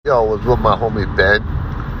Yo, I was with my homie Ben.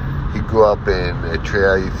 He grew up in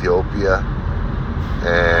Eritrea, Ethiopia,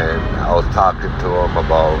 and I was talking to him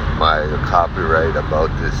about my copyright about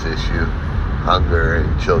this issue, hunger and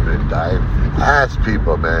children dying. I ask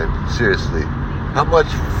people, man, seriously, how much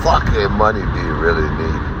fucking money do you really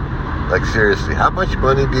need? Like, seriously, how much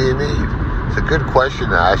money do you need? It's a good question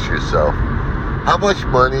to ask yourself. How much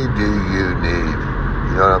money do you need?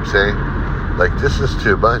 You know what I'm saying? Like, this is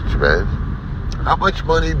too much, man. How much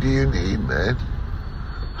money do you need, man?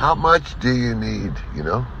 How much do you need, you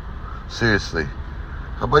know? Seriously.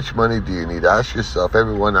 How much money do you need? Ask yourself.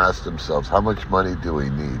 Everyone asks themselves, how much money do we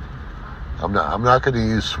need? I'm not going to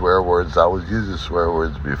use swear words. I was using swear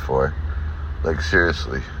words before. Like,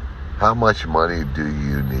 seriously. How much money do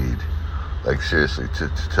you need? Like, seriously,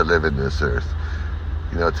 to live in this earth.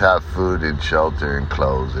 You know, to have food and shelter and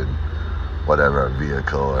clothes and whatever, a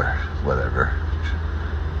vehicle or whatever.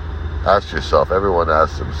 Ask yourself. Everyone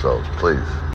asks themselves, please.